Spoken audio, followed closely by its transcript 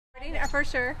for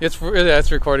sure? It's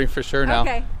recording for sure now.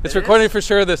 Okay. It's recording for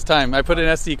sure this time. I put an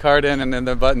SD card in and then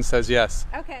the button says yes.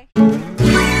 Okay.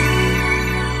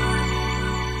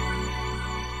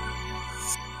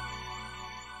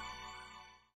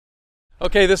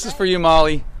 Okay, this is for you,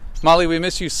 Molly. Molly, we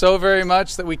miss you so very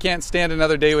much that we can't stand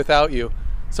another day without you.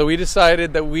 So we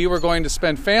decided that we were going to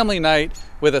spend family night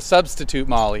with a substitute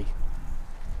Molly.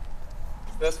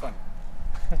 This one.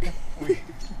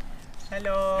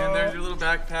 Hello. And there's your little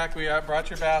backpack. We brought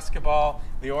your basketball,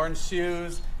 the orange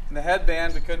shoes, and the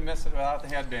headband. We couldn't miss it without the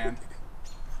headband.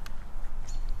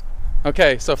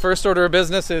 Okay, so first order of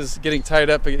business is getting tied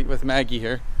up with Maggie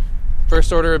here.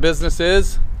 First order of business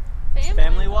is?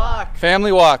 Family walk.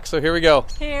 Family walk. So here we go.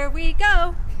 Here we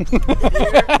go. Here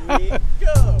we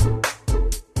go.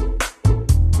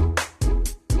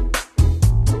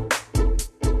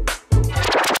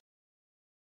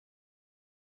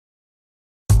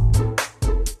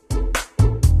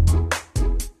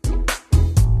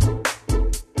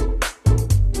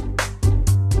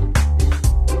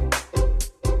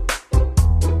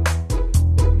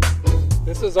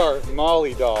 This is our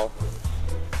Molly doll.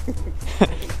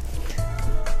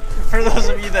 For those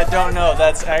of you that don't know,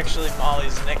 that's actually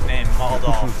Molly's nickname, Mall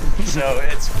Doll. So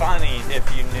it's funny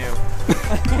if you knew.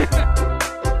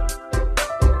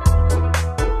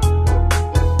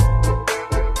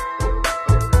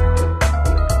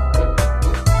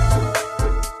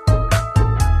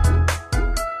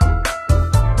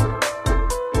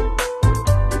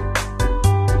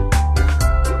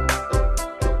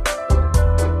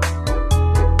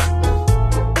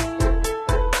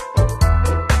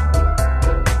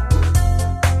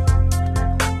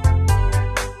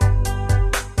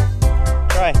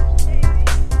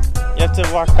 You have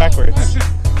to walk backwards.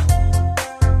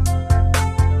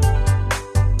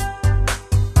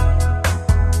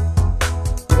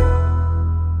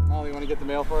 Molly, you want to get the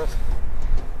mail for us?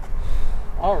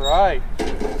 All right.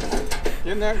 Get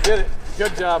in there and get it.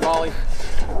 Good job, Molly.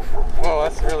 Whoa,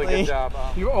 that's a really good job.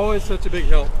 You're always such a big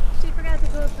help. She forgot to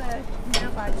go to the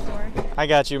mailbox store. I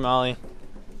got you, Molly.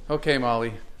 Okay,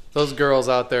 Molly. Those girls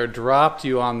out there dropped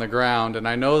you on the ground, and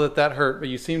I know that that hurt, but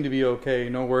you seem to be okay.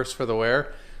 No worse for the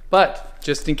wear. But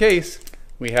just in case,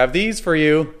 we have these for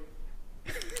you.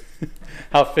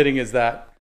 How fitting is that?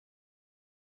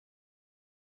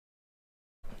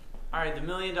 All right, the $1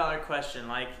 million question,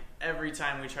 like every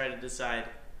time we try to decide,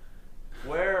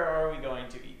 where are we going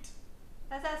to eat?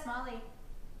 Let's ask Molly.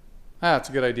 Ah, that's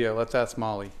a good idea. Let's ask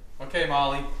Molly. Okay,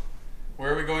 Molly,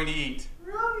 where are we going to eat?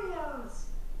 Romeo's.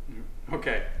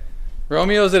 Okay.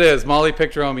 Romeo's it is. Molly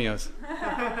picked Romeo's.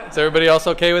 Is everybody else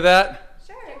okay with that?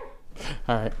 Sure.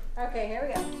 All right. Okay, here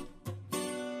we go.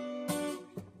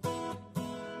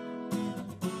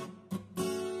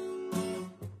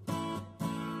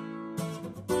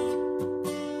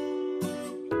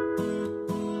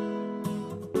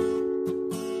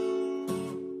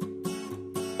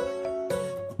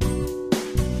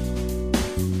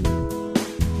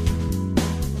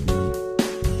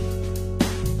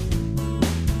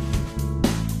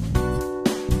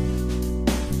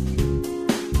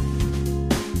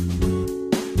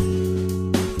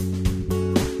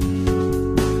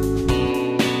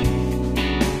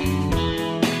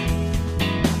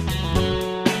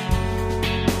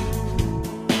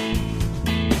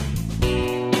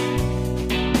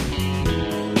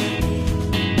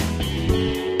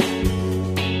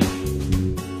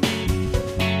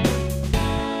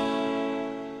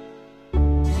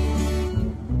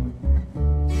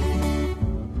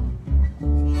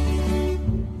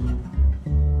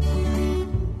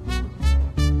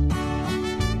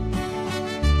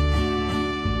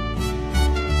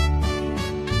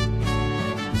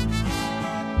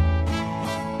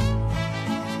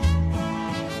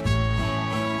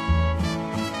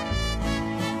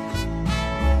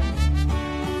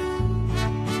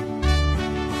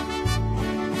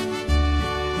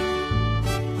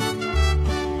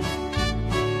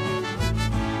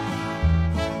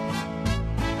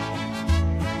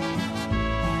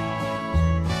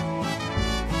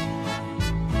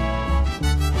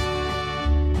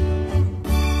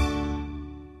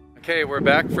 Okay, we're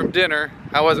back from dinner.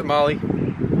 How was it, Molly?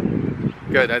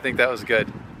 Good, I think that was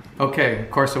good. Okay,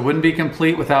 of course it wouldn't be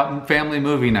complete without family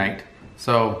movie night.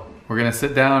 So we're gonna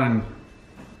sit down and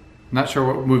not sure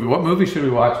what movie should we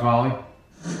watch, Molly?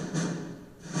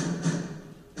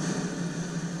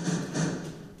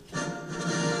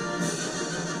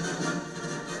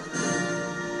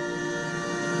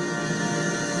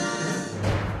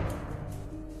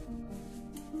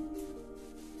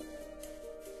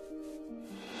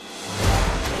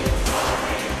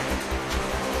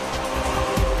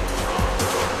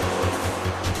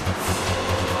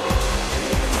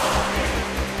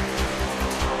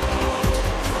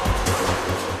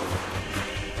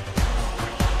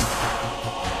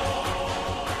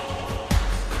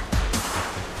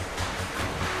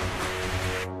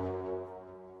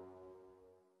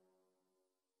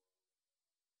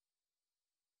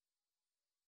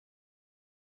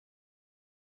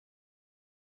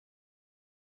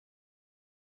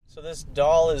 So this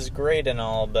doll is great and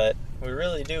all, but we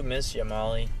really do miss you,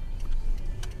 Molly.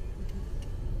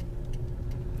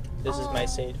 This is my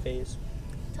sad face.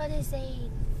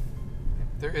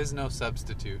 There is no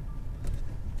substitute.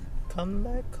 Come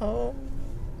back home.